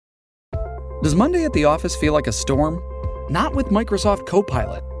Does Monday at the office feel like a storm? Not with Microsoft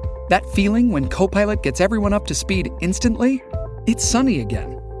Copilot. That feeling when Copilot gets everyone up to speed instantly? It's sunny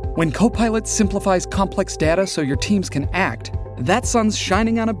again. When Copilot simplifies complex data so your teams can act, that sun's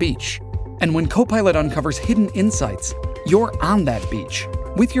shining on a beach. And when Copilot uncovers hidden insights, you're on that beach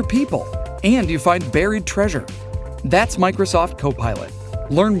with your people, and you find buried treasure. That's Microsoft Copilot.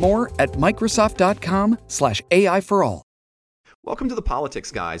 Learn more at Microsoft.com/AI for all. Welcome to The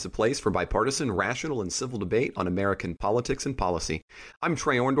Politics Guys, a place for bipartisan, rational, and civil debate on American politics and policy. I'm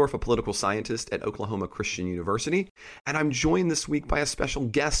Trey Orndorff, a political scientist at Oklahoma Christian University, and I'm joined this week by a special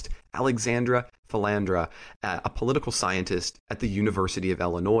guest, Alexandra Philandra, a political scientist at the University of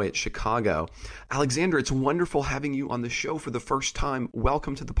Illinois at Chicago. Alexandra, it's wonderful having you on the show for the first time.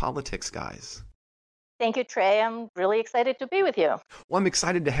 Welcome to The Politics Guys. Thank you, Trey. I'm really excited to be with you. Well, I'm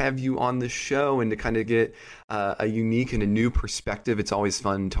excited to have you on the show and to kind of get a unique and a new perspective. It's always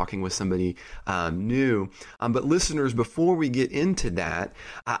fun talking with somebody new. But listeners, before we get into that,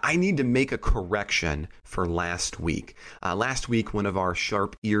 I need to make a correction for last week. Last week, one of our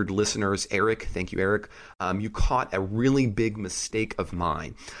sharp-eared listeners, Eric, thank you, Eric, you caught a really big mistake of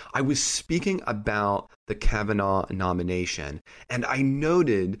mine. I was speaking about the Kavanaugh nomination, and I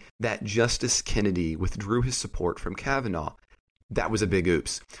noted that Justice Kennedy withdrew his support from Kavanaugh. That was a big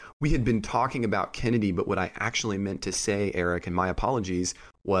oops. We had been talking about Kennedy, but what I actually meant to say, Eric, and my apologies,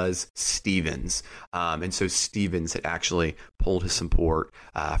 was Stevens. And so Stevens had actually pulled his support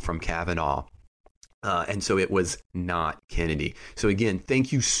from Kavanaugh. And so it was not Kennedy. So again,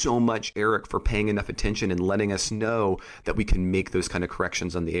 thank you so much, Eric, for paying enough attention and letting us know that we can make those kind of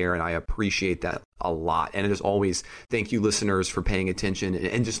corrections on the air. And I appreciate that a lot. And as always, thank you, listeners, for paying attention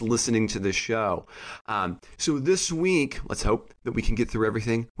and just listening to the show. So this week, let's hope that we can get through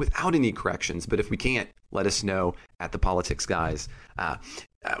everything without any corrections. But if we can't, let us know at the Politics Guys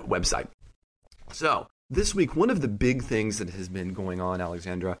website. So this week, one of the big things that has been going on,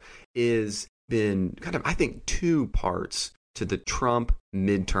 Alexandra, is been kind of, I think, two parts to the Trump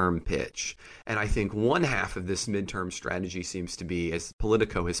midterm pitch. And I think one half of this midterm strategy seems to be, as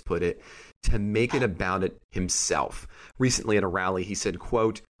Politico has put it, to make it about it himself. Recently at a rally, he said,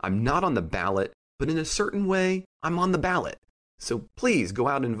 quote, "I'm not on the ballot, but in a certain way, I'm on the ballot. So please go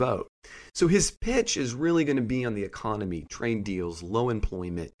out and vote." So his pitch is really going to be on the economy, trade deals, low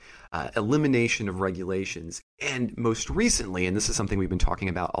employment, elimination of regulations, and most recently, and this is something we've been talking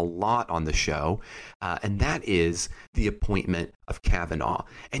about a lot on the show, and that is the appointment of Kavanaugh.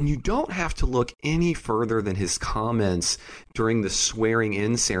 And you don't have to look any further than his comments during the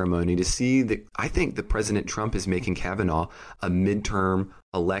swearing-in ceremony to see that I think that President Trump is making Kavanaugh a midterm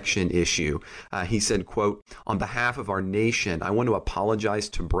election issue. He said, quote, "On behalf of our nation, I want to apologize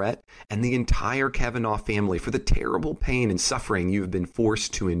to Brett and the entire Kavanaugh family for the terrible pain and suffering you have been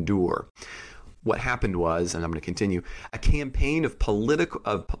forced to endure." What happened was, and I'm going to continue, a campaign of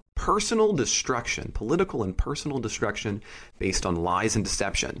personal destruction, political and personal destruction based on lies and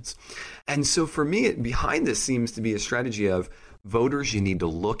deceptions. And so for me, behind this seems to be a strategy of voters, you need to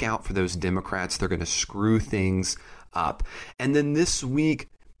look out for those Democrats. They're going to screw things up. And then this week,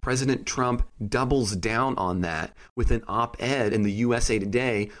 President Trump doubles down on that with an op-ed in the USA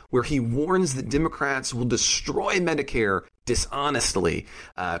Today where he warns that Democrats will destroy Medicare dishonestly,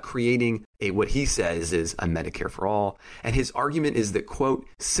 creating what he says is a Medicare for all. And his argument is that, quote,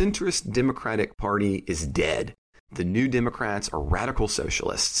 "centrist Democratic Party is dead. The new Democrats are radical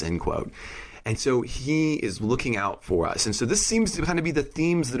socialists," end quote. And so he is looking out for us. And so this seems to kind of be the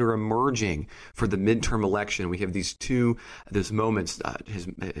themes that are emerging for the midterm election. We have these moments,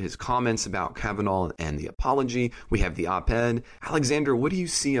 his comments about Kavanaugh and the apology. We have the op-ed. Alexander, what do you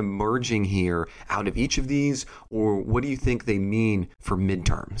see emerging here out of each of these, or what do you think they mean for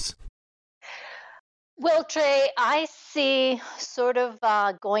midterms? Well, Trey, I see sort of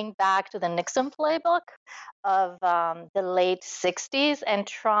going back to the Nixon playbook of the late 60s and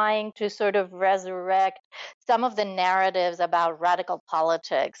trying to sort of resurrect some of the narratives about radical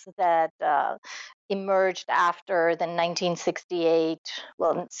politics that emerged after the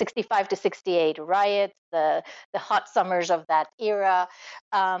 65 to 68 riots, the hot summers of that era.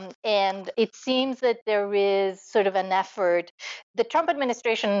 And it seems that there is sort of an effort. The Trump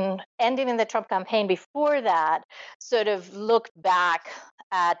administration and even the Trump campaign before that sort of looked back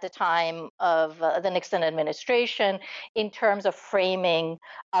at the time of the Nixon administration in terms of framing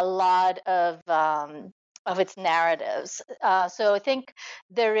a lot of its narratives. So I think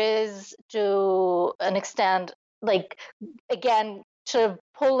there is, to an extent, like, again, to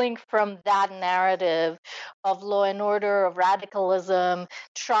pulling from that narrative of law and order, of radicalism,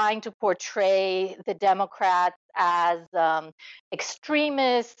 trying to portray the Democrats as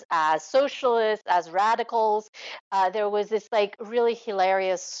extremists, as socialists, as radicals. There was this like really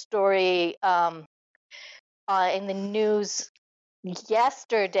hilarious story in the news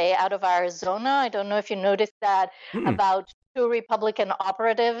yesterday out of Arizona. I don't know if you noticed that, about two Republican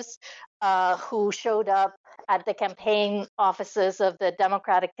operatives who showed up at the campaign offices of the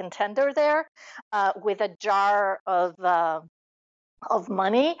Democratic contender there with a jar of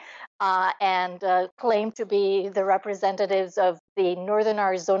money and claimed to be the representatives of the Northern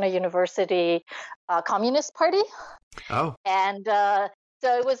Arizona University Communist Party. Oh. And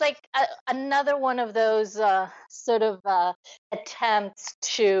so it was like another one of those sort of attempts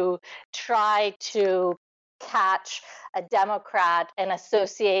to try to catch a Democrat and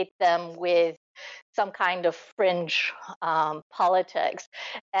associate them with some kind of fringe politics.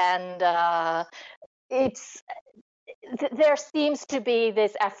 And there seems to be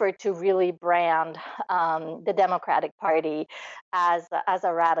this effort to really brand the Democratic Party as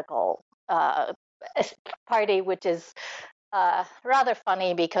a radical party, which is rather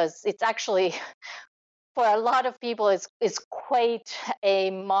funny because it's actually, for a lot of people, is quite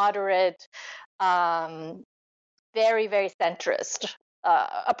a moderate, very, very centrist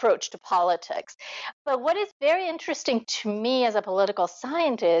approach to politics. But what is very interesting to me as a political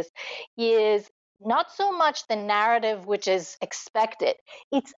scientist is not so much the narrative which is expected.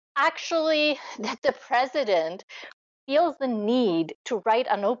 It's actually that the president feels the need to write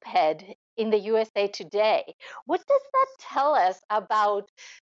an op-ed in the USA Today. What does that tell us about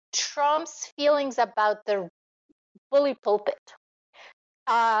Trump's feelings about the bully pulpit?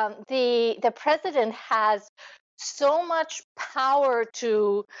 The president has so much power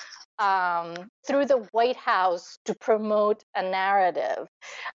to through the White House to promote a narrative.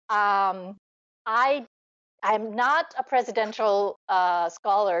 I'm not a presidential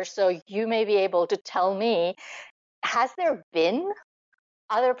scholar, so you may be able to tell me, has there been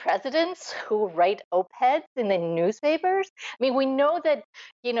other presidents who write op-eds in the newspapers? I mean, we know that,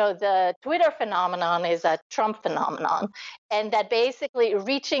 the Twitter phenomenon is a Trump phenomenon, and that basically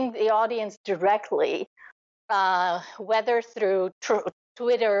reaching the audience directly, whether through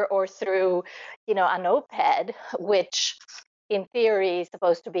Twitter or through, an op-ed, which in theory is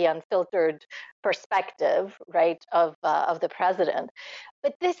supposed to be unfiltered perspective, right, of the president.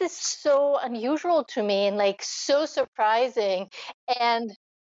 But this is so unusual to me and like so surprising. And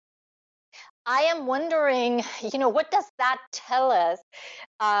I am wondering, what does that tell us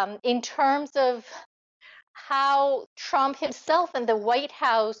in terms of how Trump himself and the White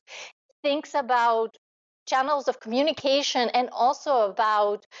House thinks about channels of communication and also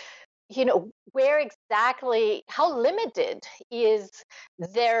about, where exactly, how limited is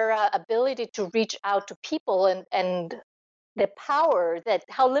their ability to reach out to people and the power that,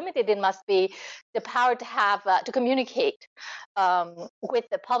 how limited it must be, the power to have to communicate with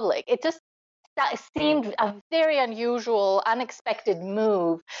the public. It just that seemed a very unusual, unexpected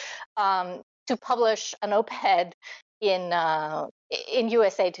move to publish an op-ed in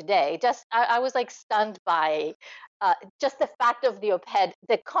USA Today. Just I was like stunned by just the fact of the op-ed.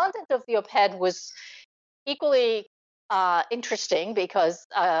 The content of the op-ed was equally interesting because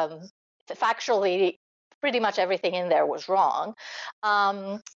factually, pretty much everything in there was wrong.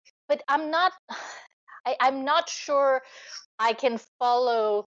 But I'm not sure I can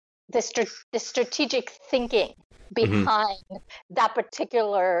follow the strategic thinking behind that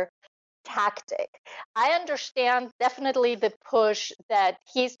particular tactic. I understand definitely the push that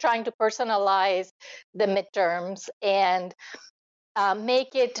he's trying to personalize the midterms and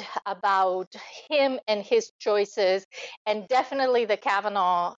make it about him and his choices. And definitely the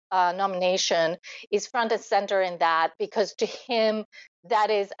Kavanaugh nomination is front and center in that, because to him,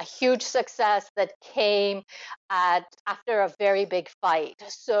 that is a huge success that came after a very big fight.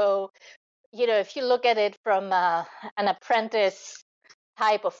 So, if you look at it from an apprentice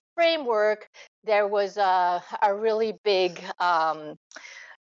type of framework, there was a really big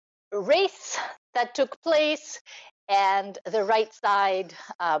race that took place, and the right side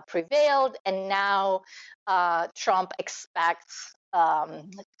prevailed, and now Trump expects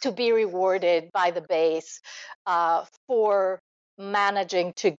to be rewarded by the base for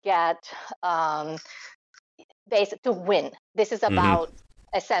managing to get to win. This is about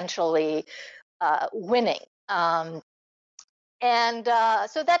essentially winning, and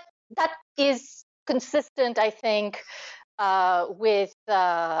so that is consistent, I think, with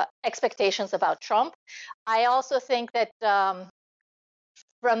expectations about Trump. I also think that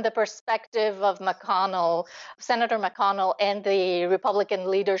from the perspective of McConnell, Senator McConnell, and the Republican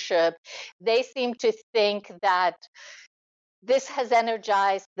leadership, they seem to think that this has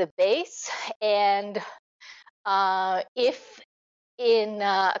energized the base. And if in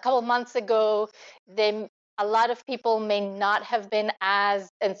a couple of months ago, a lot of people may not have been as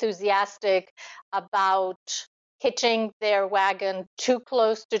enthusiastic about hitching their wagon too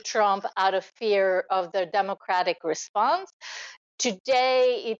close to Trump out of fear of the Democratic response.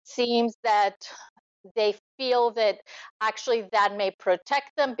 Today, it seems that they feel that actually that may protect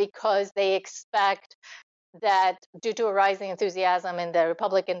them because they expect that due to a rising enthusiasm in the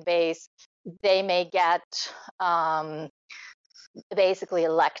Republican base, they may get basically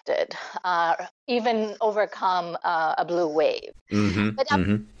elected, even overcome a blue wave. But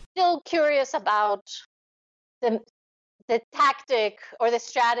I'm still curious about the tactic or the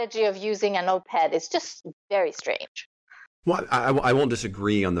strategy of using an OPED. It's just very strange. Well, I won't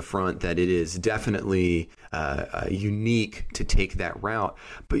disagree on the front that it is definitely unique to take that route.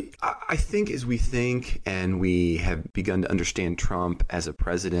 But I think as we think and we have begun to understand Trump as a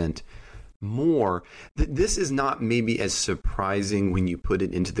president more, that this is not maybe as surprising when you put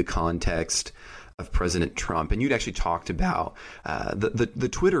it into the context of President Trump. And you'd actually talked about the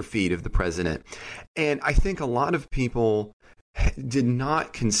Twitter feed of the president. And I think a lot of people did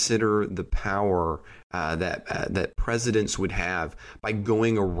not consider the power that presidents would have by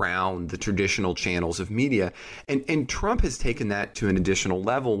going around the traditional channels of media. And Trump has taken that to an additional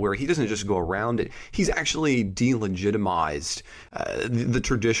level where he doesn't just go around it. He's actually delegitimized the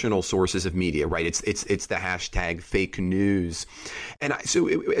traditional sources of media, right? It's the hashtag fake news. And so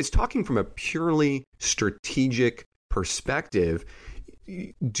it's talking from a purely strategic perspective.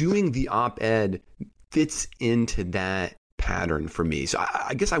 Doing the op-ed fits into that pattern for me. So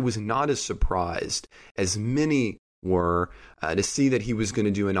I guess I was not as surprised as many were to see that he was going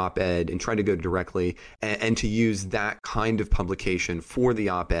to do an op-ed and try to go directly and to use that kind of publication for the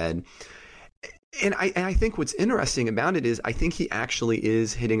op-ed. And I think what's interesting about it is I think he actually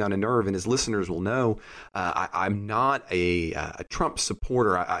is hitting on a nerve, and as listeners will know, I'm not a Trump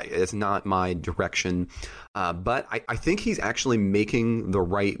supporter. It's not my direction, but I think he's actually making the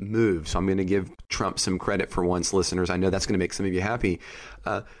right move. So I'm going to give Trump some credit for once, listeners. I know that's going to make some of you happy.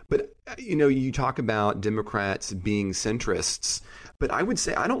 But, you talk about Democrats being centrists, but I would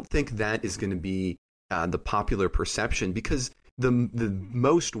say I don't think that is going to be the popular perception, because the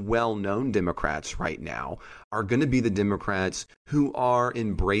most well-known Democrats right now are going to be the Democrats who are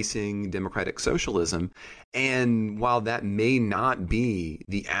embracing democratic socialism. And while that may not be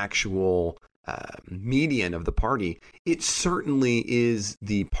the actual median of the party, it certainly is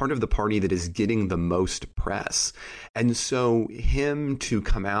the part of the party that is getting the most press. And so him to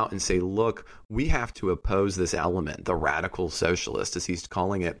come out and say, look, we have to oppose this element, the radical socialist, as he's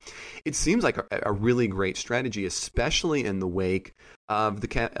calling it, it seems like a really great strategy, especially in the wake of the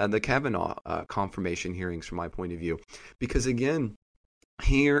Kavanaugh confirmation hearings, from my point of view. Because again,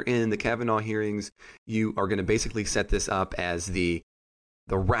 here in the Kavanaugh hearings, you are going to basically set this up as the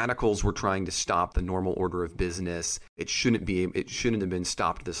radicals were trying to stop the normal order of business. It shouldn't have been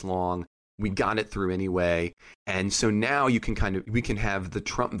stopped this long. We got it through anyway. And so now we can have the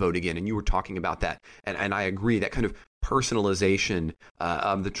Trump vote again. And you were talking about that. And I agree, that kind of personalization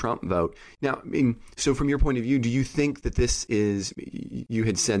of the Trump vote. Now, so from your point of view, do you think that this is, you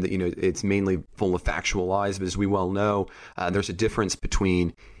had said that, it's mainly full of factual lies, but as we well know, there's a difference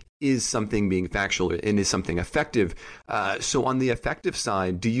between is something being factual and is something effective. So on the effective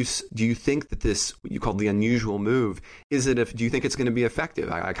side, do you think that this, what you call the unusual move, do you think it's going to be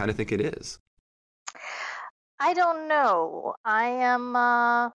effective? I kind of think it is. I don't know. I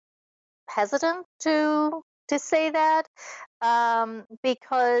am hesitant to say that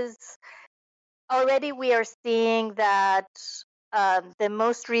because already we are seeing that the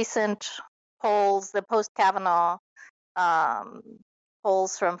most recent polls, the post-Kavanaugh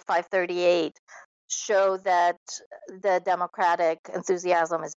polls from 538, show that the Democratic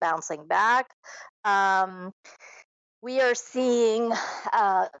enthusiasm is bouncing back. We are seeing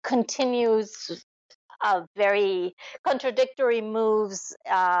continues very contradictory moves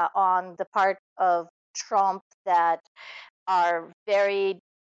on the part of Trump that are very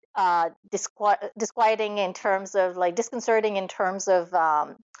disquieting in terms of, disconcerting in terms of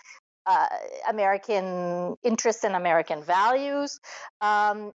American interests and American values.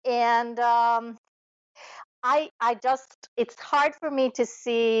 It's hard for me to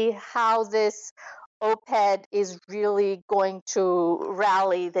see how this OPED is really going to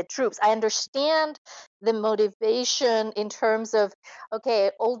rally the troops. I understand the motivation in terms of, okay,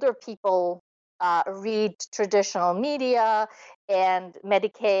 older people read traditional media, and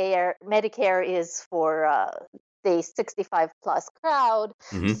Medicare is for the 65 plus crowd,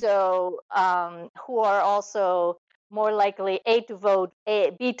 so who are also more likely B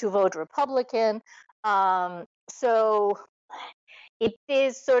to vote Republican. So it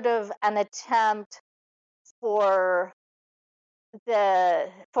is sort of an attempt for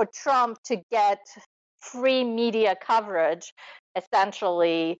Trump to get free media coverage,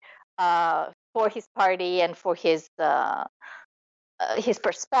 essentially, for his party and for his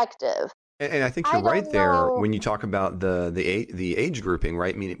perspective. And I think you're right there when you talk about the age grouping,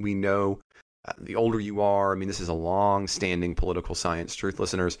 right? I mean, we know the older you are. I mean, this is a long-standing political science truth,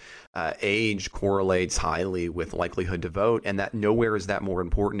 listeners. Age correlates highly with likelihood to vote, and that nowhere is that more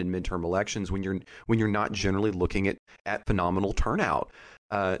important in midterm elections when you're not generally looking at phenomenal turnout.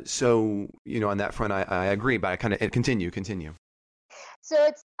 So, on that front, I agree, but I kind of continue. So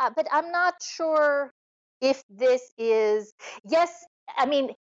it's, but I'm not sure if this is, yes, I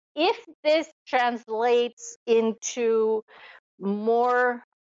mean, if this translates into more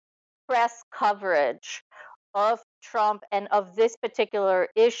press coverage of Trump and of this particular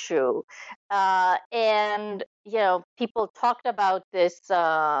issue, and, people talked about this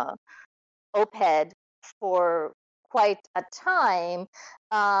op-ed for quite a time,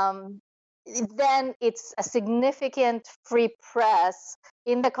 then it's a significant free press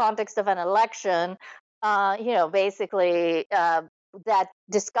in the context of an election, basically that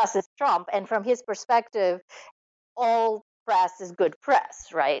discusses Trump. And from his perspective, all press is good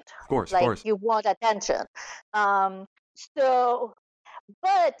press, right? Of course, you want attention.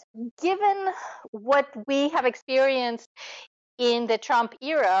 But given what we have experienced in the Trump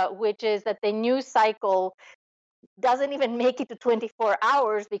era, which is that the news cycle doesn't even make it to 24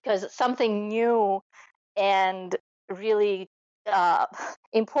 hours because something new and really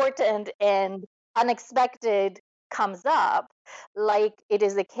important and unexpected comes up, like it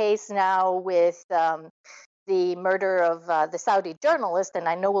is the case now with the murder of the Saudi journalist, and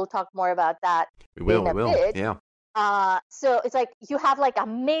I know we'll talk more about that in a bit. Yeah. So it's like you have like a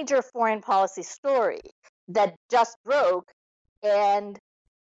major foreign policy story that just broke, and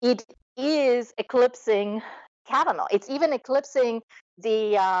it is eclipsing Kavanaugh. It's even eclipsing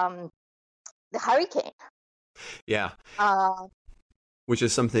the hurricane. Yeah. Which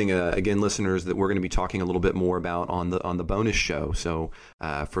is something, again, listeners, that we're going to be talking a little bit more about on the bonus show. So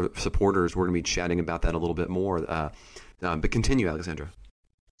for supporters, we're going to be chatting about that a little bit more. But continue, Alexandra.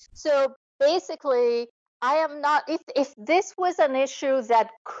 So basically, I am not. If this was an issue that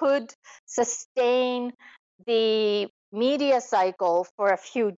could sustain the media cycle for a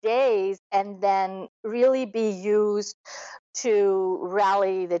few days and then really be used to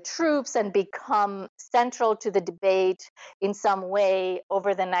rally the troops and become central to the debate in some way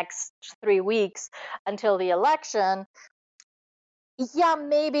over the next 3 weeks until the election, yeah,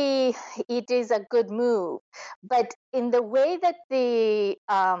 maybe it is a good move. But in the way that the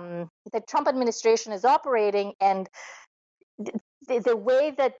Trump administration is operating and the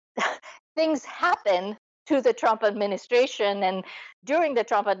way that things happen to the Trump administration and during the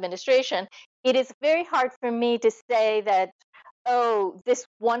Trump administration, it is very hard for me to say that, this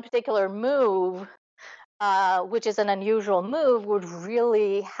one particular move, which is an unusual move, would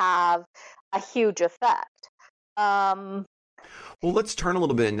really have a huge effect. Well, let's turn a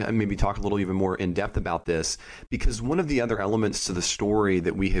little bit and maybe talk a little even more in depth about this, because one of the other elements to the story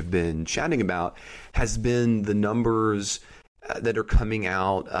that we have been chatting about has been the numbers that are coming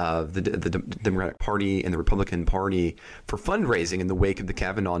out of the Democratic Party and the Republican Party for fundraising in the wake of the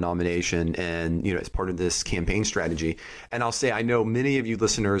Kavanaugh nomination and, as part of this campaign strategy. And I'll say, I know many of you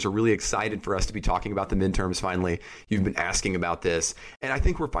listeners are really excited for us to be talking about the midterms finally. You've been asking about this. And I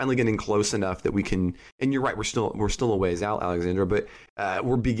think we're finally getting close enough that we can, and you're right, we're still a ways out, Alexandra, but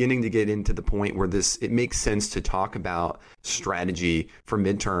we're beginning to get into the point where it makes sense to talk about strategy for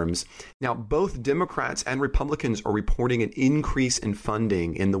midterms. Now, both Democrats and Republicans are reporting an increase in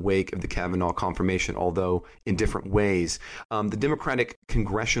funding in the wake of the Kavanaugh confirmation, although in different ways. The Democratic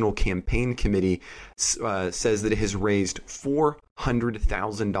Congressional Campaign Committee says that it has raised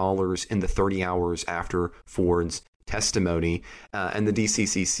 $400,000 in the 30 hours after Ford's testimony, and the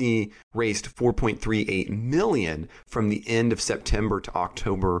DCCC raised $4.38 million from the end of September to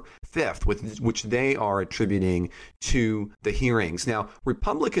October 5th, which they are attributing to the hearings. Now,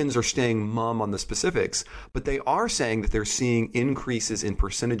 Republicans are staying mum on the specifics, but they are saying that they're seeing increases in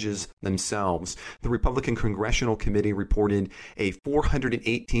percentages themselves. The Republican Congressional Committee reported a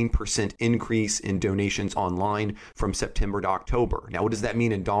 418% increase in donations online from September to October. Now, what does that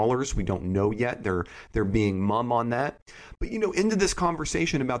mean in dollars? We don't know yet. They're being mum on that. But, into this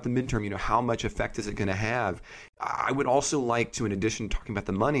conversation about the midterm, how much effect is it going to have? I would also like to, in addition to talking about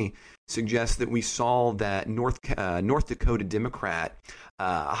the money, suggest that we saw that North Dakota Democrat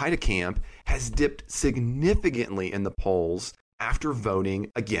Heidecamp has dipped significantly in the polls after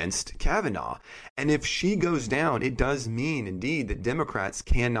voting against Kavanaugh. And if she goes down, it does mean indeed that Democrats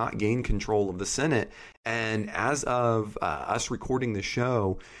cannot gain control of the Senate. And as of us recording the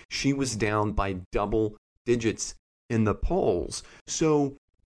show, she was down by double digits in the polls. So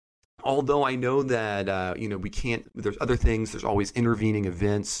although I know that, we can't, there's other things, there's always intervening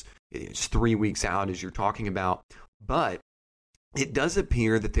events. It's 3 weeks out, as you're talking about. But it does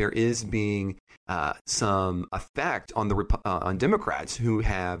appear that there is being some effect on on Democrats who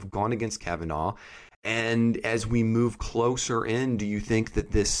have gone against Kavanaugh. And as we move closer in, do you think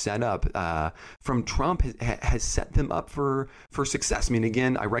that this setup from Trump has set them up for success? I mean,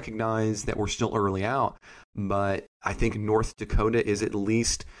 again, I recognize that we're still early out, but I think North Dakota is at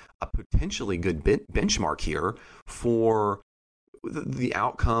least a potentially good benchmark here for the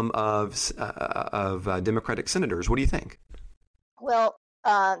outcome of Democratic senators. What do you think? Well,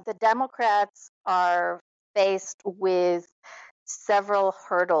 the Democrats are faced with several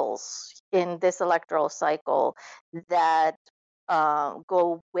hurdles in this electoral cycle that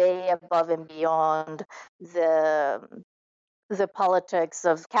go way above and beyond the politics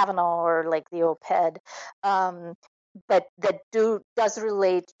of Kavanaugh or like the OPED, but that does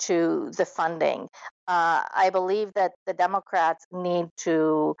relate to the funding. I believe that the Democrats need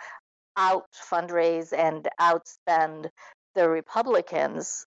to fundraise and outspend the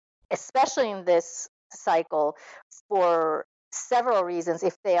Republicans, especially in this cycle, for several reasons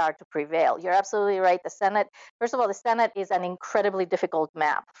if they are to prevail. You're absolutely right. The Senate, first of all, the Senate is an incredibly difficult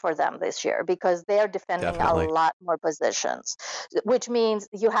map for them this year because they are defending Definitely. a lot more positions, which means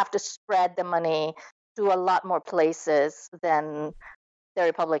you have to spread the money to a lot more places than the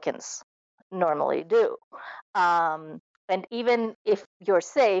Republicans normally do. And even if you're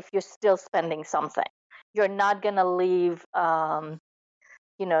safe, you're still spending something. You're not going to leave,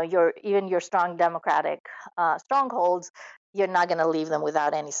 your strong Democratic strongholds, you're not going to leave them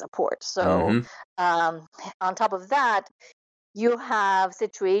without any support. So on top of that, you have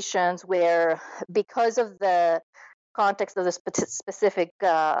situations where, because of the context of the specific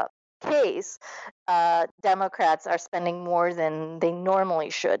case, Democrats are spending more than they normally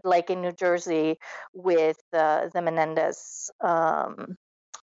should, like in New Jersey with the Menendez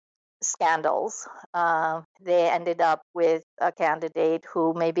scandals. They ended up with a candidate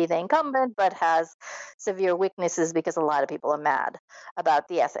who may be the incumbent but has severe weaknesses because a lot of people are mad about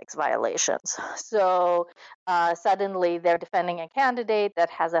the ethics violations. So suddenly they're defending a candidate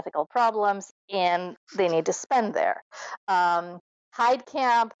that has ethical problems and they need to spend there.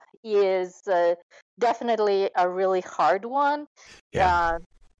 Heidecamp is definitely a really hard one. Yeah.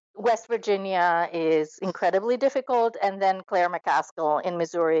 West Virginia is incredibly difficult, and then Claire McCaskill in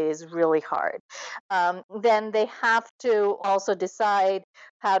Missouri is really hard. Then they have to also decide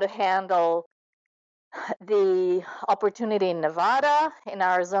how to handle the opportunity in Nevada, in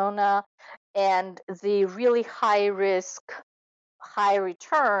Arizona, and the really high risk, high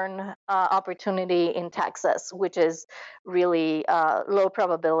return opportunity in Texas, which is really low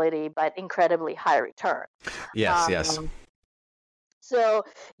probability but incredibly high return. Yes. So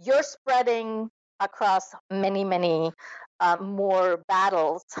you're spreading across many, many more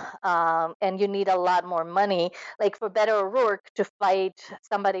battles, and you need a lot more money. Like for Beto O'Rourke to fight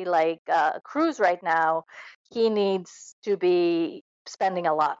somebody like Cruz right now, he needs to be spending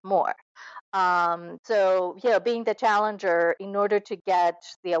a lot more. So, being the challenger, in order to get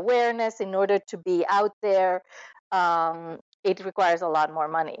the awareness, in order to be out there, it requires a lot more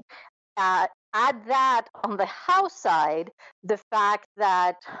money. Add that on the House side, the fact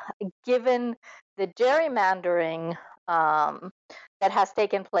that given the gerrymandering that has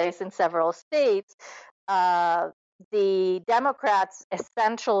taken place in several states, the Democrats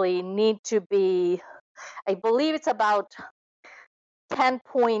essentially need to be, I believe it's about 10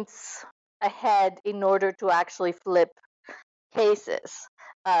 points ahead in order to actually flip cases,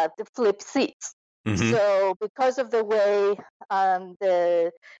 to flip seats. So because of the way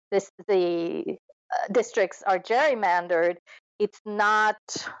the districts are gerrymandered, it's not,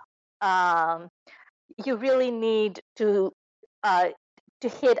 you really need to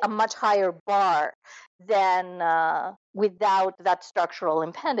hit a much higher bar than without that structural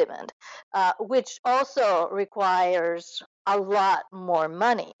impediment, which also requires a lot more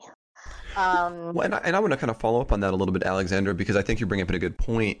money. Well, and I want to kind of follow up on that a little bit, Alexandra, because I think you're bringing up a good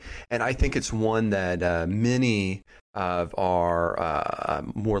point. And I think it's one that many of our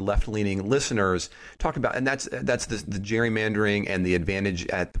more left-leaning listeners talk about, and that's the gerrymandering and the advantage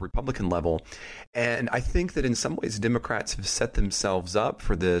at the Republican level. And I think that in some ways Democrats have set themselves up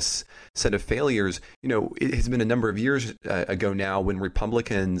for this set of failures. It has been a number of years ago now when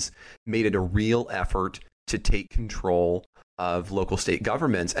Republicans made it a real effort to take control of local state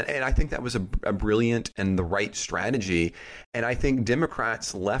governments. And I think that was a brilliant and the right strategy. And I think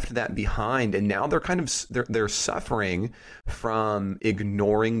Democrats left that behind. And now they're suffering from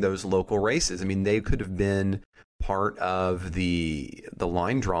ignoring those local races. I mean, they could have been part of the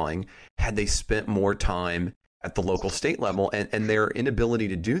line drawing had they spent more time at the local state level. And their inability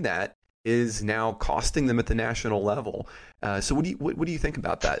to do that is now costing them at the national level. So what do you think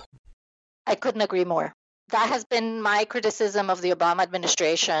about that? I couldn't agree more. That has been my criticism of the Obama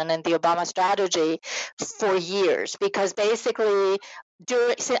administration and the Obama strategy for years, because basically,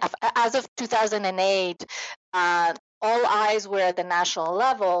 as of 2008, all eyes were at the national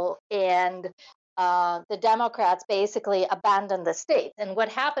level, and the Democrats basically abandoned the state. And what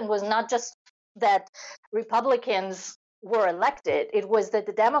happened was not just that Republicans were elected, it was that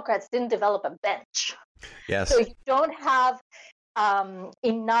the Democrats didn't develop a bench. Yes. So you don't have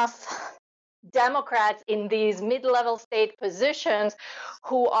enough Democrats in these mid-level state positions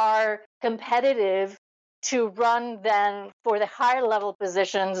who are competitive to run then for the higher level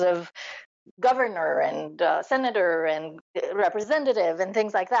positions of governor and senator and representative and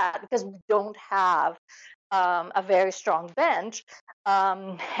things like that, because we don't have a very strong bench.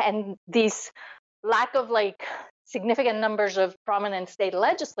 And these lack of significant numbers of prominent state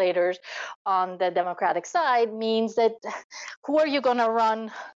legislators on the Democratic side means that who are you going to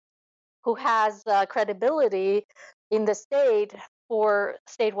run who has credibility in the state for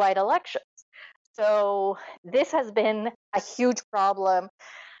statewide elections? So this has been a huge problem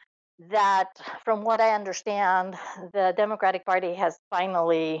that, from what I understand, the Democratic Party has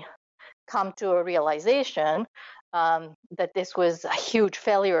finally come to a realization that this was a huge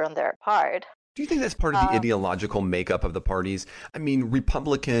failure on their part. Do you think that's part of the ideological makeup of the parties? I mean,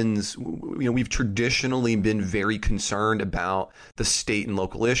 Republicans, we've traditionally been very concerned about the state and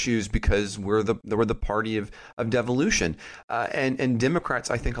local issues because we're the party of devolution. And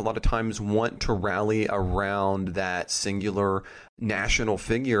Democrats, I think, a lot of times want to rally around that singular national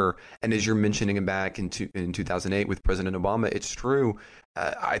figure. And as you're mentioning back in 2008 with President Obama, it's true.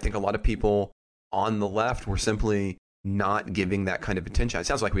 I think a lot of people on the left were simply not giving that kind of attention. It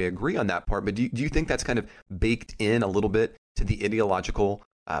sounds like we agree on that part, but do you think that's kind of baked in a little bit to the ideological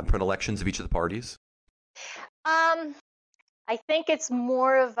predilections of each of the parties? I think it's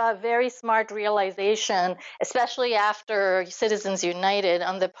more of a very smart realization, especially after Citizens United,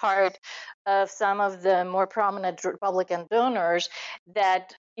 on the part of some of the more prominent Republican donors,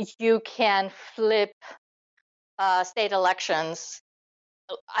 that you can flip state elections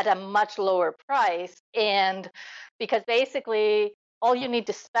at a much lower price. And because basically all you need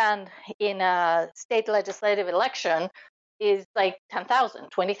to spend in a state legislative election is like $10,000,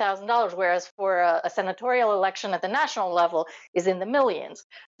 $20,000, whereas for a senatorial election at the national level is in the millions.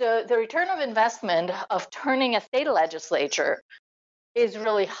 The return of investment of turning a state legislature is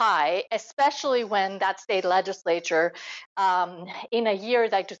really high, especially when that state legislature in a year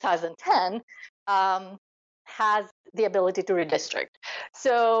like 2010 has the ability to redistrict.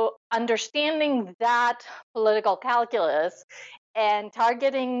 So understanding that political calculus and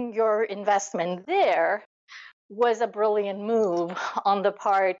targeting your investment there was a brilliant move on the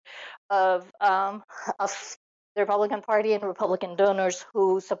part of the Republican Party and Republican donors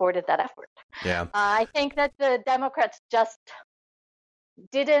who supported that effort. Yeah, I think that the Democrats just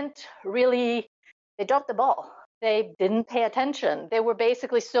they dropped the ball. They didn't pay attention. They were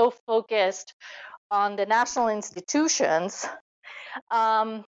basically so focused on the national institutions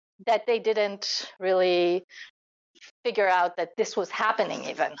that they didn't really figure out that this was happening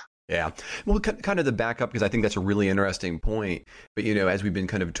even. Yeah. Well, kind of the backup, because I think that's a really interesting point. But, as we've been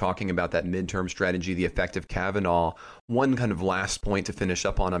kind of talking about that midterm strategy, the effect of Kavanaugh, one kind of last point to finish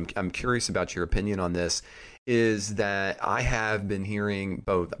up on, I'm curious about your opinion on this, is that I have been hearing,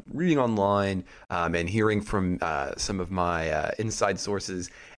 both reading online and hearing from some of my inside sources,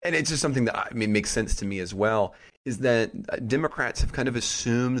 and it's just something that makes sense to me as well, is that Democrats have kind of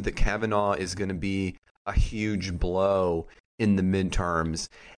assumed that Kavanaugh is going to be a huge blow in the midterms.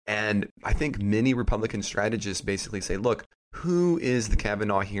 And I think many Republican strategists basically say, look, who is the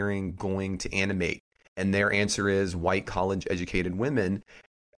Kavanaugh hearing going to animate? And their answer is white college-educated women.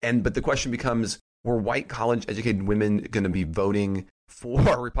 But the question becomes, were white college-educated women going to be voting for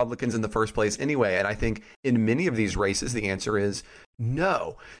Republicans in the first place anyway? And I think in many of these races, the answer is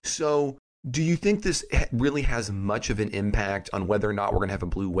no. So Do you think this really has much of an impact on whether or not we're going to have a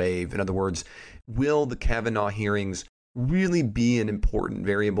blue wave? In other words, will the Kavanaugh hearings really be an important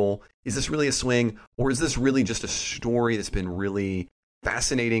variable? Is this really a swing, or is this really just a story that's been really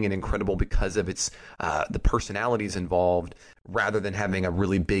fascinating and incredible because of its the personalities involved, rather than having a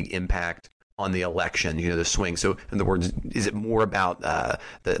really big impact on the election, the swing? So in other words, is it more about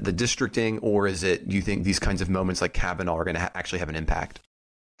the districting, or is it, do you think these kinds of moments like Kavanaugh are going to actually have an impact?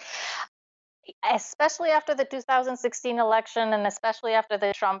 Especially after the 2016 election and especially after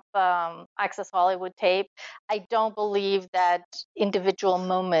the Trump Access Hollywood tape, I don't believe that individual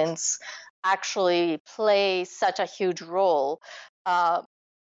moments actually play such a huge role,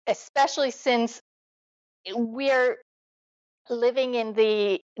 especially since we're living in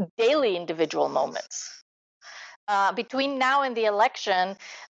the daily individual moments. Between now and the election,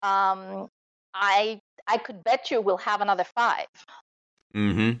 I could bet you we'll have another 5.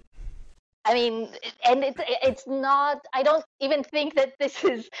 Mm-hmm. I mean, and it's not, I don't even think that this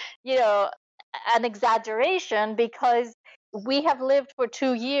is, an exaggeration, because we have lived for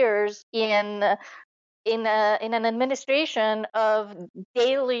 2 years in an administration of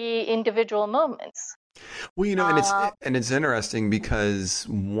daily individual moments. Well, and it's interesting because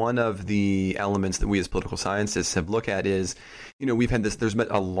one of the elements that we as political scientists have looked at is, there's been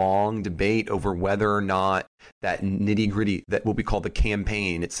a long debate over whether or not that nitty gritty, that what we call the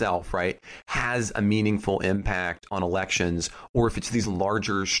campaign itself, right, has a meaningful impact on elections, or if it's these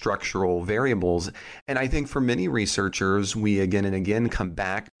larger structural variables. And I think for many researchers, we again and again come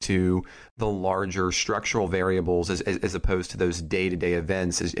back to the larger structural variables as opposed to those day-to-day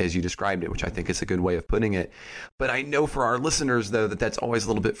events, as you described it, which I think is a good way of putting it. But I know for our listeners, though, that's always a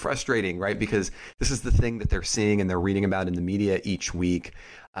little bit frustrating, right? Because this is the thing that they're seeing and they're reading about in the media each week.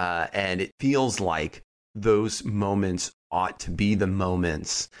 And it feels like those moments ought to be the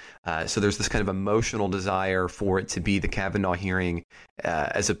moments. So there's this kind of emotional desire for it to be the Kavanaugh hearing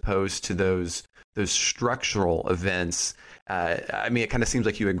as opposed to those structural events. It kind of seems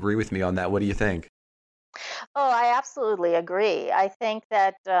like you agree with me on that. What do you think? Oh, I absolutely agree. I think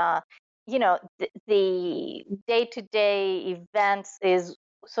that, the day-to-day events is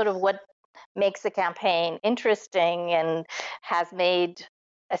sort of what makes the campaign interesting and has made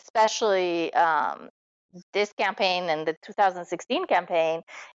especially this campaign and the 2016 campaign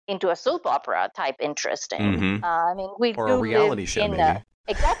into a soap opera type interesting. Mm-hmm. We or do a reality live show, in maybe.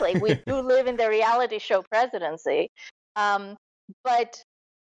 Exactly, we do live in the reality show presidency. But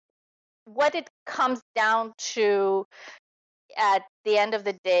what it comes down to at the end of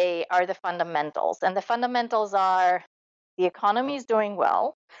the day are the fundamentals, and the fundamentals are the economy is doing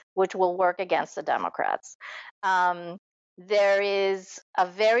well, which will work against the Democrats. There is a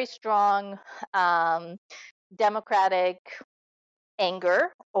very strong Democratic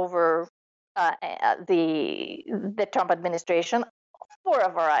anger over the Trump administration for a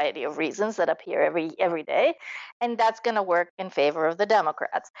variety of reasons that appear every day, and that's going to work in favor of the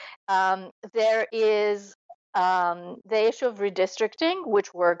Democrats. There is the issue of redistricting,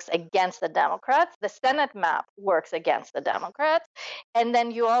 which works against the Democrats. The Senate map works against the Democrats. And then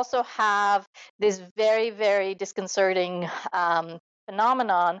you also have this very, very disconcerting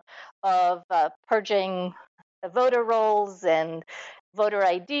phenomenon of purging the voter rolls and voter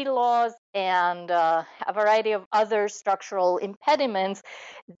ID laws and a variety of other structural impediments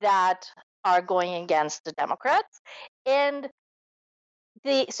that are going against the Democrats. And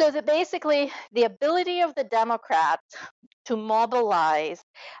basically the ability of the Democrats to mobilize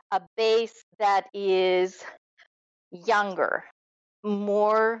a base that is younger,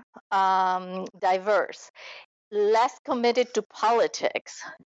 more diverse, less committed to politics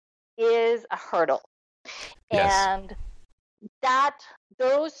is a hurdle. Yes. And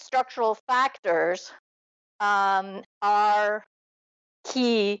those structural factors are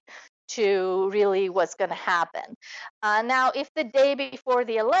key to really what's going to happen. Now, if the day before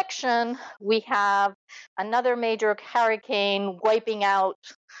the election we have another major hurricane wiping out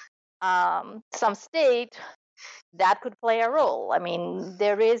some state, that could play a role.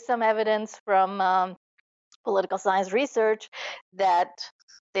 There is some evidence from political science research that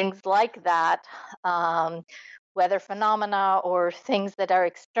things like that, weather phenomena or things that are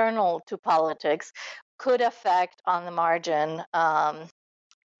external to politics, could affect on the margin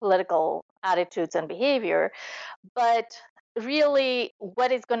political attitudes and behavior. But really,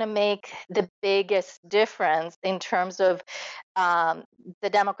 what is going to make the biggest difference in terms of the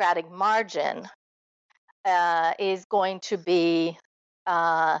Democratic margin is going to be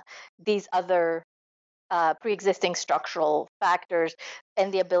these other pre-existing structural factors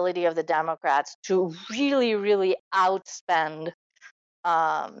and the ability of the Democrats to really, really outspend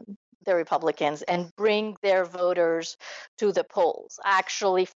the Republicans and bring their voters to the polls,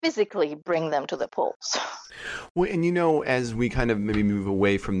 actually physically bring them to the polls. Well, and as we kind of maybe move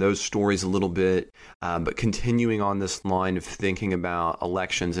away from those stories a little bit, but continuing on this line of thinking about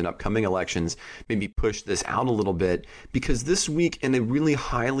elections and upcoming elections, maybe push this out a little bit, because this week, in a really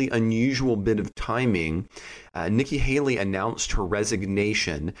highly unusual bit of timing, Nikki Haley announced her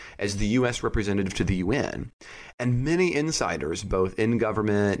resignation as the U.S. representative to the UN. And many insiders, both in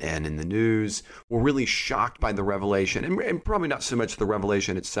government and in the news, were really shocked by the revelation, and probably not so much the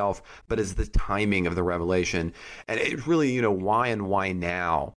revelation itself, but as the timing of the revelation. And it really, why and why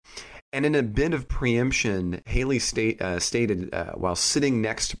now? And in a bit of preemption, Haley stated while sitting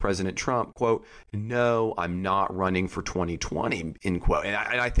next to President Trump, quote, "No, I'm not running for 2020," end quote. And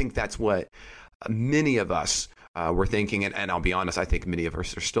I think that's what many of us were thinking, and I'll be honest, I think many of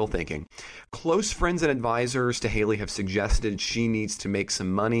us are still thinking. Close friends and advisors to Haley have suggested she needs to make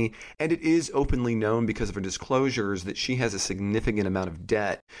some money, and it is openly known because of her disclosures that she has a significant amount of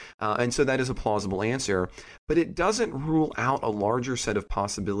debt, and so that is a plausible answer. But it doesn't rule out a larger set of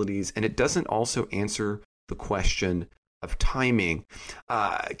possibilities, and it doesn't also answer the question of timing.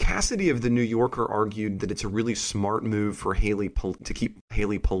 Cassidy of The New Yorker argued that it's a really smart move for Haley to keep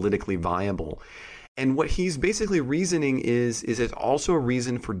Haley politically viable. And what he's basically reasoning is it's also a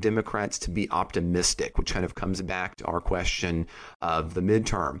reason for Democrats to be optimistic, which kind of comes back to our question of the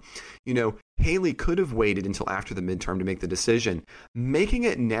midterm. Haley could have waited until after the midterm to make the decision. Making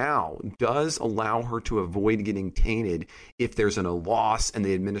it now does allow her to avoid getting tainted if there's a loss and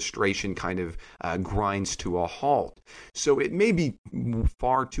the administration kind of grinds to a halt. So it may be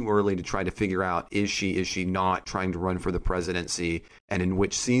far too early to try to figure out, is she not trying to run for the presidency, and in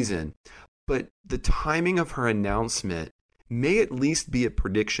which season? But the timing of her announcement may at least be a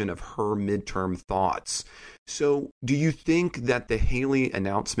prediction of her midterm thoughts. So do you think that the Haley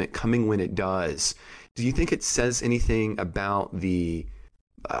announcement coming when it does, do you think it says anything about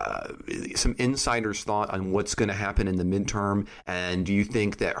some insiders' thought on what's going to happen in the midterm? And do you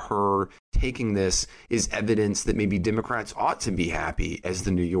think that her taking this is evidence that maybe Democrats ought to be happy, as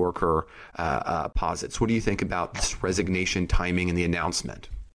the New Yorker posits? What do you think about this resignation timing and the announcement?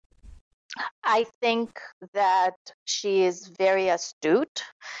 I think that she is very astute,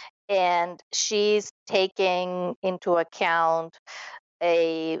 and she's taking into account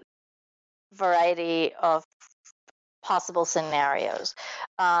a variety of possible scenarios.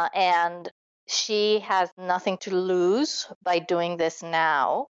 And she has nothing to lose by doing this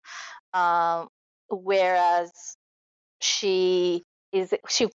now, whereas she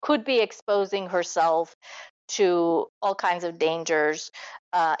could be exposing herself to all kinds of dangers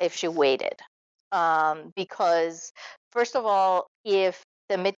if she waited. Because, first of all, if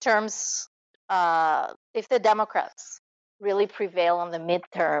the midterms, if the Democrats really prevail on the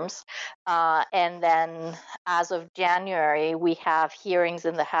midterms, and then as of January, we have hearings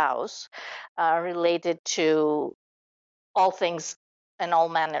in the House related to all things and all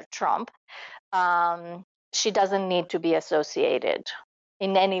manner Trump, she doesn't need to be associated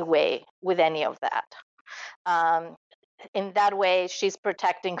in any way with any of that. In that way, she's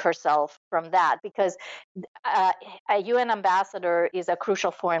protecting herself from that, because a UN ambassador is a crucial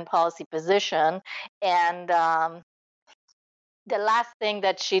foreign policy position, and the last thing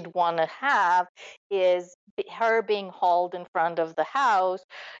that she'd want to have is her being hauled in front of the House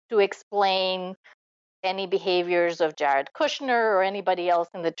to explain any behaviors of Jared Kushner or anybody else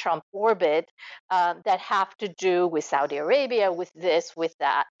in the Trump orbit that have to do with Saudi Arabia, with this, with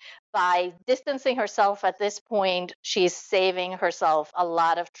that. By distancing herself at this point, she's saving herself a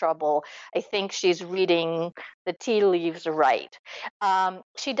lot of trouble. I think she's reading the tea leaves right.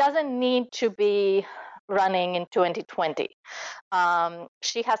 She doesn't need to be running in 2020.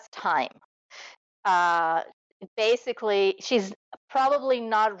 She has time. Basically, she's probably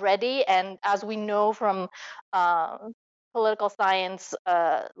not ready. And as we know from political science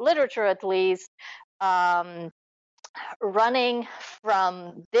literature, at least, running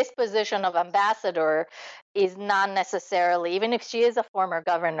from this position of ambassador is not necessarily, even if she is a former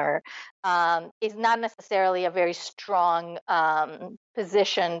governor, is not necessarily a very strong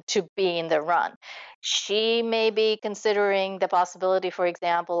position to be in the run. She may be considering the possibility, for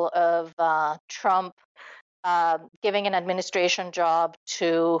example, of Trump giving an administration job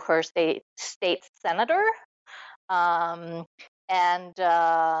to her state senator, and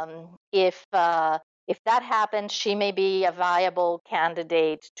if if that happens, she may be a viable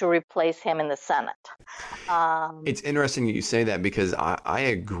candidate to replace him in the Senate. It's interesting that you say that, because I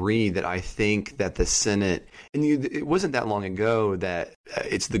agree that I think that the Senate, and it wasn't that long ago that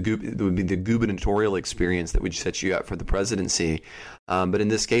it would be the gubernatorial experience that would set you up for the presidency. But in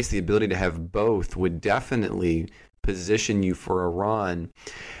this case, the ability to have both would definitely position you for a run.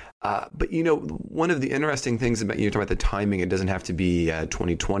 But, one of the interesting things about, you're talking about the timing, it doesn't have to be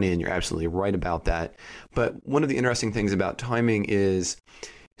 2020, and you're absolutely right about that. But one of the interesting things about timing is,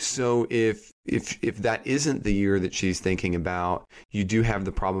 so if that isn't the year that she's thinking about, you do have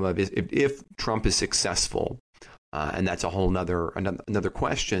the problem of if Trump is successful, and that's a whole another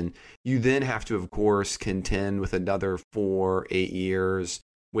question, you then have to, of course, contend with another 8 years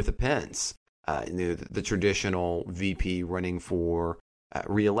with a Pence, the traditional VP running for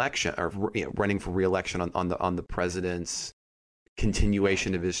re-election, or running for re-election on the president's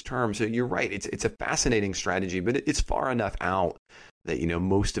continuation of his term. So you're right; it's a fascinating strategy, but it's far enough out that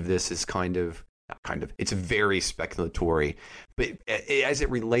most of this is it's very speculatory. But as it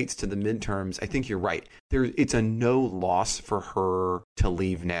relates to the midterms, I think you're right. It's a no loss for her to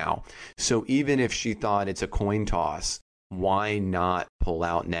leave now. So even if she thought it's a coin toss, why not pull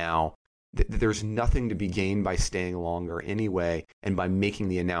out now? There's nothing to be gained by staying longer anyway, and by making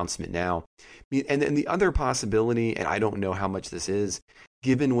the announcement now. And then the other possibility, and I don't know how much this is,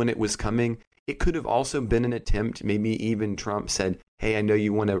 given when it was coming, it could have also been an attempt. Maybe even Trump said, hey, I know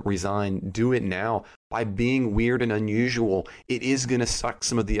you want to resign. Do it now. By being weird and unusual, it is going to suck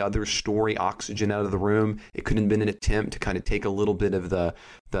some of the other story oxygen out of the room. It could have been an attempt to kind of take a little bit of the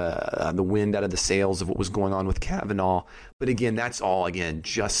wind out of the sails of what was going on with Kavanaugh. But again, that's all,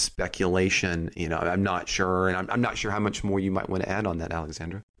 just speculation. I'm not sure. And I'm not sure how much more you might want to add on that,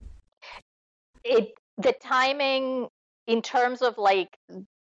 Alexandra. The timing in terms of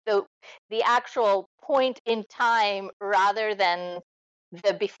the actual point in time, rather than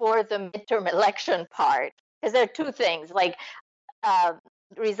the before the midterm election part, because there are two things,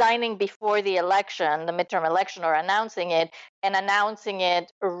 resigning before the election, the midterm election, or announcing it, and announcing it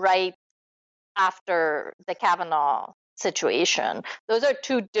right after the Kavanaugh situation. Those are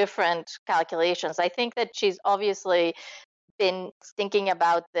two different calculations. I think that she's obviously been thinking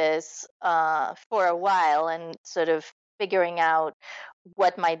about this for a while, and sort of figuring out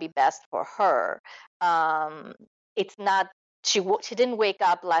what might be best for her. It's not, she didn't wake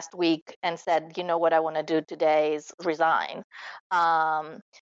up last week and said, what I want to do today is resign. So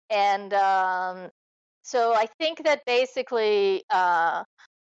I think that basically the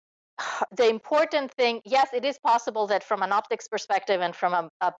important thing, yes, it is possible that from an optics perspective and from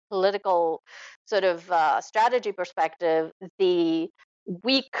a political sort of strategy perspective, the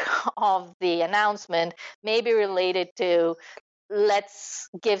week of the announcement may be related to, let's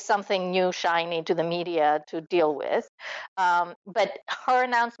give something new, shiny to the media to deal with. But her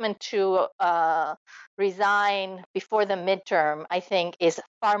announcement to resign before the midterm, I think, is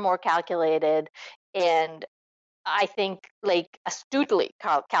far more calculated, and I think astutely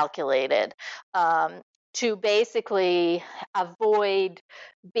calculated, to basically avoid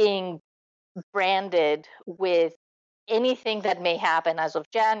being branded with anything that may happen as of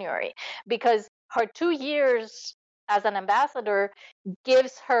January, because her 2 years as an ambassador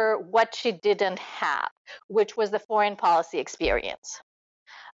gives her what she didn't have, which was the foreign policy experience.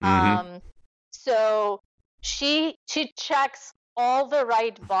 Mm-hmm. So she checks all the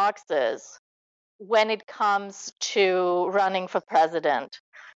right boxes when it comes to running for president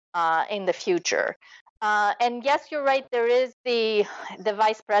in the future. And yes, you're right. There is the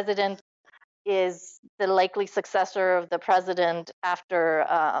vice president is the likely successor of the president after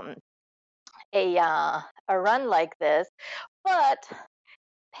a run like this. But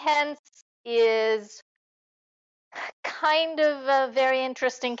Pence is kind of a very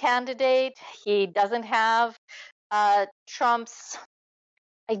interesting candidate. He doesn't have Trump's,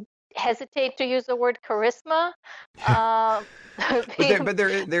 I hesitate to use the word charisma. But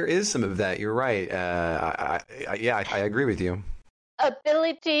there is some of that. You're right. I agree with you.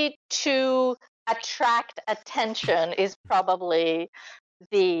 Ability to attract attention is probably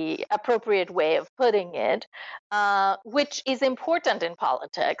the appropriate way of putting it, which is important in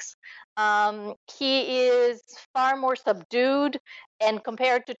politics. He is far more subdued, and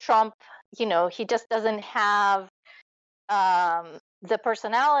compared to Trump, he just doesn't have the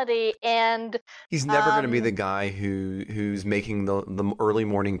personality, and he's never going to be the guy who's making the early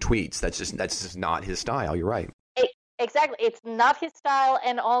morning tweets. That's just not his style. You're right. Exactly, it's not his style,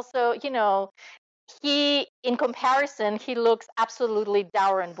 and also, he, in comparison, he looks absolutely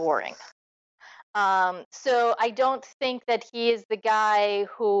dour and boring. So I don't think that he is the guy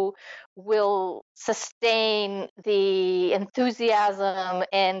who will sustain the enthusiasm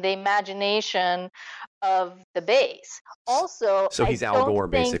and the imagination of the base. Also, So I he's Al don't Gore,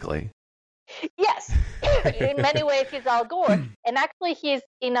 think, basically. yes, in many ways he's Al Gore. And actually he's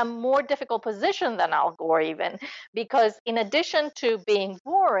in a more difficult position than Al Gore even, because in addition to being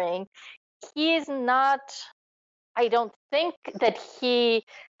boring, he is not, I don't think that he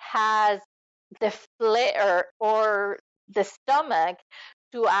has the flair or the stomach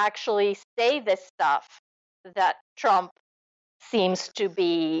to actually say the stuff that Trump seems to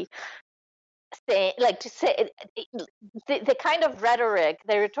be saying, like to say the kind of rhetoric,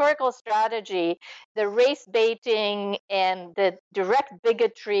 the rhetorical strategy, the race baiting and the direct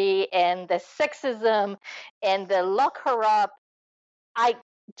bigotry and the sexism and the lock her up. I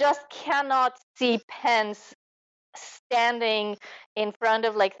just cannot see Pence standing in front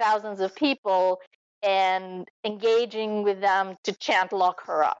of like thousands of people and engaging with them to chant lock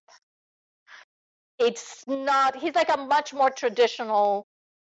her up. It's not, he's like a much more traditional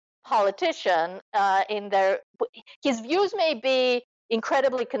politician in there. His views may be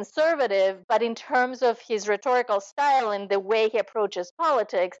incredibly conservative, but in terms of his rhetorical style and the way he approaches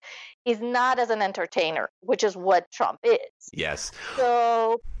politics, is not as an entertainer, which is what Trump is. Yes.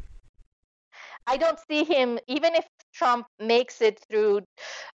 So I don't see him, even if Trump makes it through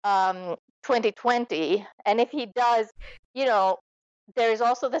 2020, and if he does, there's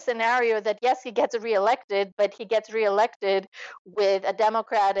also the scenario that, yes, he gets reelected, but he gets reelected with a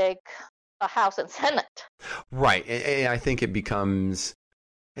Democratic House and Senate. Right. And I think it becomes,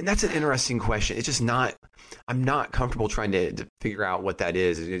 and that's an interesting question. It's just not, I'm not comfortable trying to figure out what that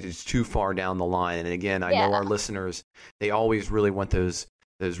is. It's too far down the line. And again, I know our listeners, they always really want those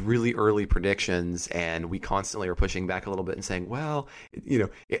really early predictions, and we constantly are pushing back a little bit and saying, well, you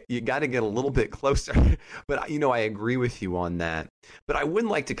got to get a little bit closer. But, I agree with you on that. But I would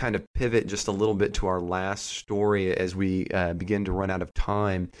like to kind of pivot just a little bit to our last story as we begin to run out of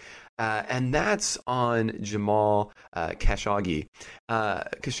time. And that's on Jamal Khashoggi.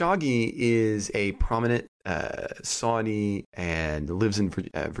 Khashoggi is a prominent Saudi and lives in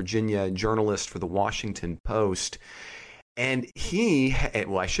Virginia, journalist for the Washington Post. And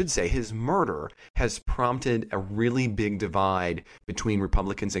I should say his murder has prompted a really big divide between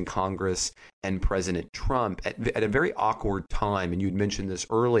Republicans in Congress and President Trump at a very awkward time. And you'd mentioned this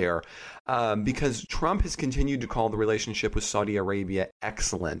earlier, because Trump has continued to call the relationship with Saudi Arabia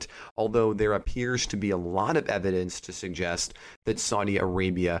excellent, although there appears to be a lot of evidence to suggest that Saudi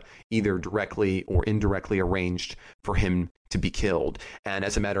Arabia either directly or indirectly arranged for him to be killed. And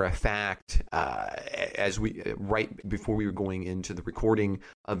as a matter of fact, right before we were going into the recording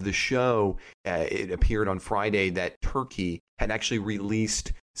of the show, it appeared on Friday that Turkey had actually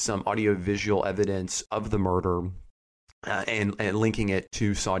released some audiovisual evidence of the murder and linking it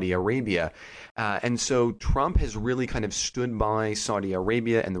to Saudi Arabia. And so Trump has really kind of stood by Saudi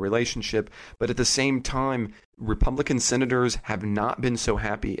Arabia and the relationship, but at the same time, Republican senators have not been so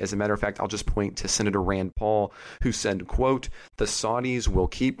happy. As a matter of fact, I'll just point to Senator Rand Paul, who said, quote, "The Saudis will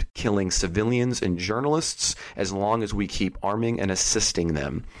keep killing civilians and journalists as long as we keep arming and assisting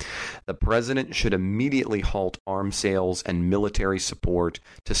them. The president should immediately halt arms sales and military support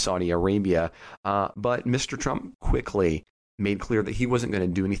to Saudi Arabia." But Mr. Trump quickly made clear that he wasn't going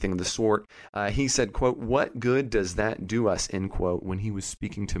to do anything of the sort. He said, quote, "What good does that do us," end quote, when he was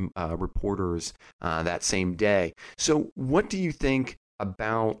speaking to reporters that same day. So what do you think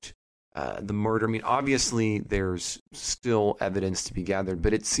about the murder? I mean, obviously there's still evidence to be gathered,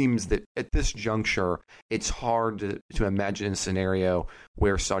 but it seems that at this juncture, it's hard to imagine a scenario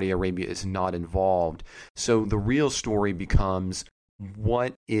where Saudi Arabia is not involved. So the real story becomes,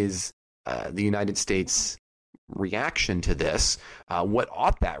 what is the United States reaction to this? What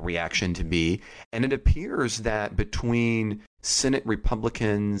ought that reaction to be? And it appears that between Senate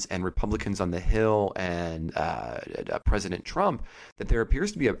Republicans and Republicans on the Hill and President Trump, that there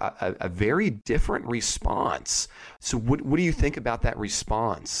appears to be a very different response. So what do you think about that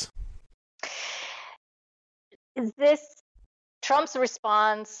response? Trump's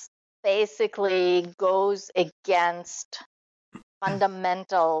response basically goes against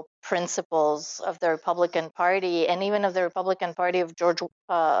fundamental principles of the Republican Party and even of the Republican Party of George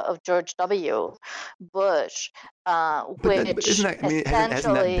W. Bush, but isn't that, I mean,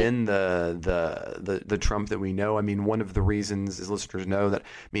 hasn't that been the Trump that we know? I mean, one of the reasons, as listeners know, that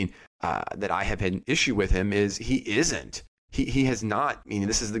I have had an issue with him is he isn't. He has not. I mean,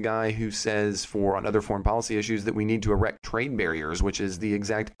 this is the guy who says on other foreign policy issues that we need to erect trade barriers, which is the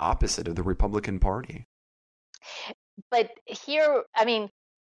exact opposite of the Republican Party. But here, I mean,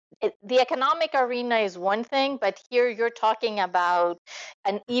 the economic arena is one thing, but here you're talking about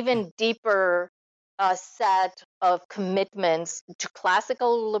an even deeper set of commitments to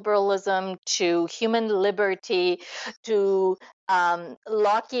classical liberalism, to human liberty, to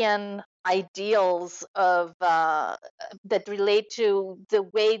Lockean ideals of that relate to the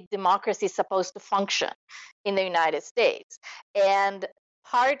way democracy is supposed to function in the United States. And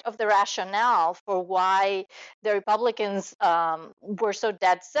part of the rationale for why the Republicans were so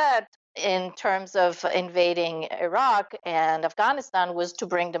dead set in terms of invading Iraq and Afghanistan was to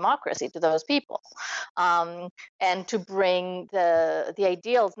bring democracy to those people, and to bring the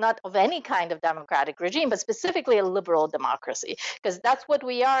ideals not of any kind of democratic regime, but specifically a liberal democracy, because that's what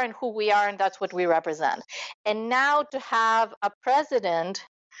we are and who we are, and that's what we represent. And now to have a president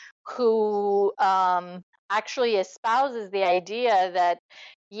who actually espouses the idea that,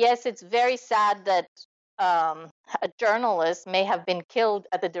 yes, it's very sad that a journalist may have been killed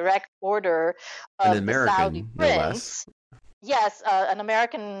at the direct order of the Saudi prince. Yes, an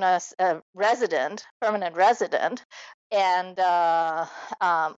American resident, permanent resident, and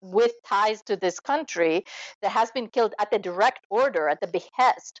with ties to this country, that has been killed at the direct order, at the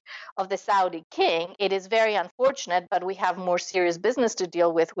behest of the Saudi king. It is very unfortunate, but we have more serious business to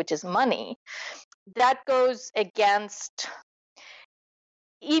deal with, which is money. That goes against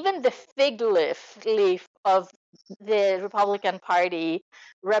even the fig leaf of the Republican Party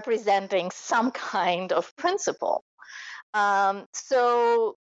representing some kind of principle.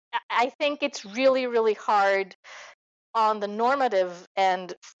 So I think it's really, really hard on the normative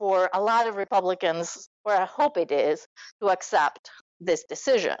end for a lot of Republicans, or I hope it is, to accept this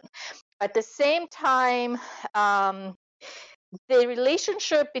decision. At the same time, the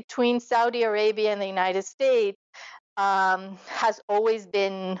relationship between Saudi Arabia and the United States has always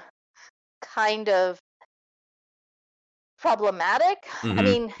been kind of problematic. Mm-hmm. I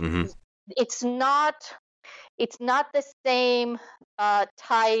mean, it's not the same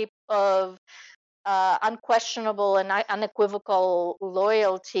type of unquestionable and unequivocal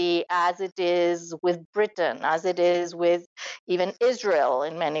loyalty as it is with Britain, as it is with even Israel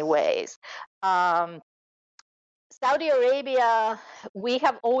in many ways. Saudi Arabia, we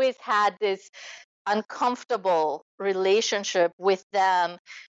have always had this uncomfortable relationship with them,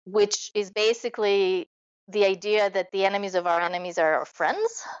 which is basically the idea that the enemies of our enemies are our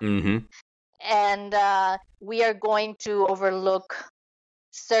friends. Mm-hmm. And we are going to overlook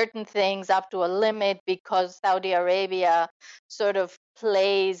certain things up to a limit because Saudi Arabia sort of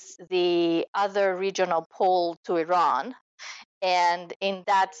plays the other regional pole to Iran, and in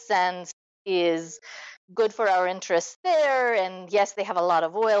that sense is good for our interests there. And yes, they have a lot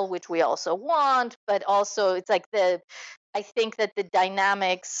of oil, which we also want, but also it's like I think that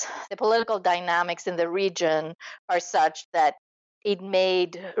the political dynamics in the region are such that it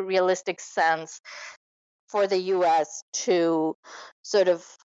made realistic sense for the U.S. to sort of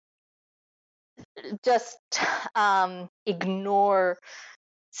just ignore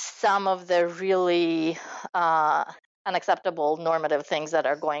some of the really unacceptable normative things that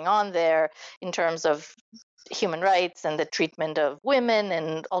are going on there in terms of human rights and the treatment of women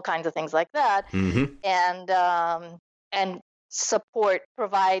and all kinds of things like that. Mm-hmm. And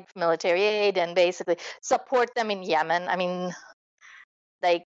provide military aid and basically support them in Yemen. I mean,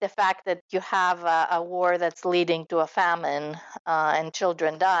 like the fact that you have a war that's leading to a famine and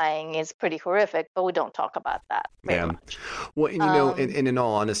children dying is pretty horrific, but we don't talk about that very much. Well, and in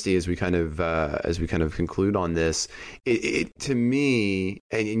all honesty, as we kind of conclude on this, it to me,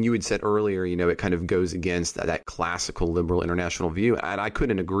 and you had said earlier, it kind of goes against that classical liberal international view, and I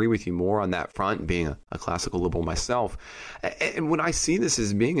couldn't agree with you more on that front, being a classical liberal myself. And what I see this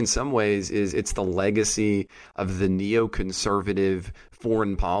as being in some ways is it's the legacy of the neoconservative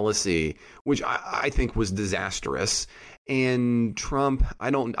foreign policy, which I think was disastrous. And Trump, I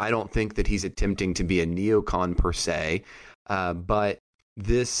don't think that he's attempting to be a neocon per se, but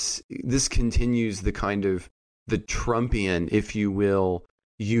this continues the kind of the Trumpian, if you will,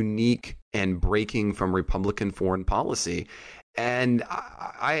 unique and breaking from Republican foreign policy. And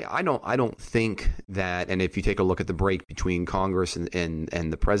I don't think that, and if you take a look at the break between Congress and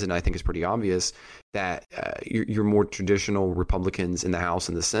the president, I think it's pretty obvious that your more traditional Republicans in the House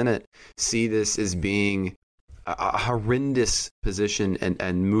and the Senate see this as being a horrendous position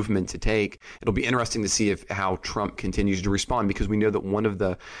and movement to take. It'll be interesting to see how Trump continues to respond, because we know that one of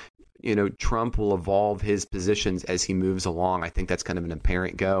the Trump will evolve his positions as he moves along. I think that's kind of an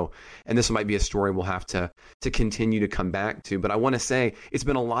apparent go. And this might be a story we'll have to continue to come back to. But I want to say it's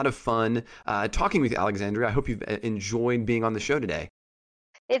been a lot of fun talking with you, Alexandria. I hope you've enjoyed being on the show today.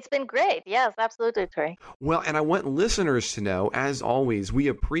 It's been great. Yes, absolutely, Trey. Well, and I want listeners to know, as always, we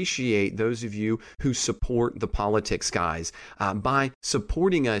appreciate those of you who support the Politics Guys. By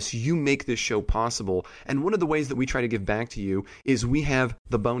supporting us, you make this show possible. And one of the ways that we try to give back to you is we have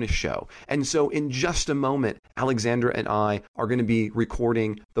the bonus show. And so in just a moment, Alexandra and I are going to be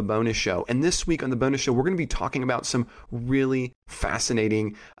recording the bonus show. And this week on the bonus show, we're going to be talking about some really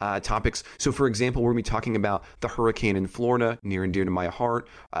fascinating topics. So, for example, we're going to be talking about the hurricane in Florida, near and dear to my heart,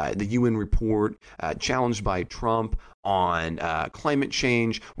 the UN report challenged by Trump on climate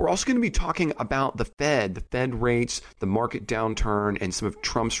change. We're also going to be talking about the Fed rates, the market downturn, and some of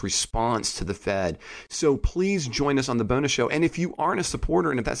Trump's response to the Fed. So please join us on the bonus show. And if you aren't a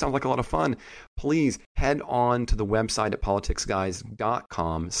supporter, and if that sounds like a lot of fun, please head on to the website at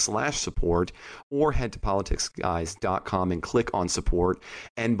politicsguys.com/support, or head to politicsguys.com and click on support.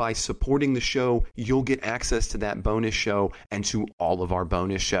 And by supporting the show, you'll get access to that bonus show and to all of our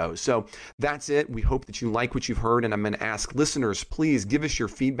bonus shows. So that's it. We hope that you like what you've heard, and I'm going to ask listeners, please give us your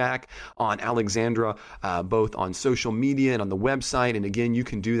feedback on Alexandra, both on social media and on the website. And again, you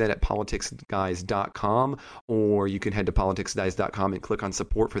can do that at politicsguys.com, or you can head to politicsguys.com and click on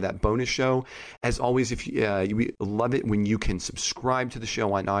support for that bonus show. As always, if we love it when you can subscribe to the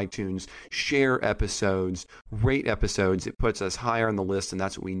show on iTunes, share episodes, rate episodes. It puts us higher on the list, and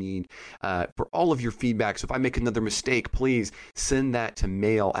that's what we need for all of your feedback. So if I make another mistake, please send that to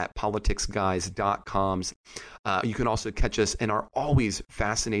mail@politicsguys.com. You can also catch us in our always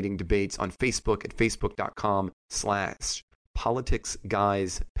fascinating debates on Facebook at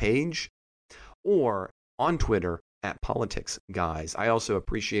facebook.com/politicsguys page, or on Twitter at Politics Guys. I also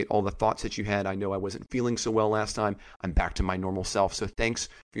appreciate all the thoughts that you had. I know I wasn't feeling so well last time. I'm back to my normal self. So thanks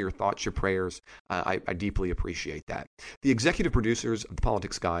for your thoughts, your prayers. I deeply appreciate that. The executive producers of the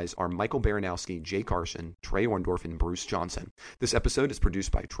Politics Guys are Michael Baranowski, Jay Carson, Trey Orndorff, and Bruce Johnson. This episode is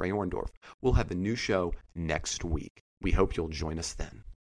produced by Trey Orndorff. We'll have a new show next week. We hope you'll join us then.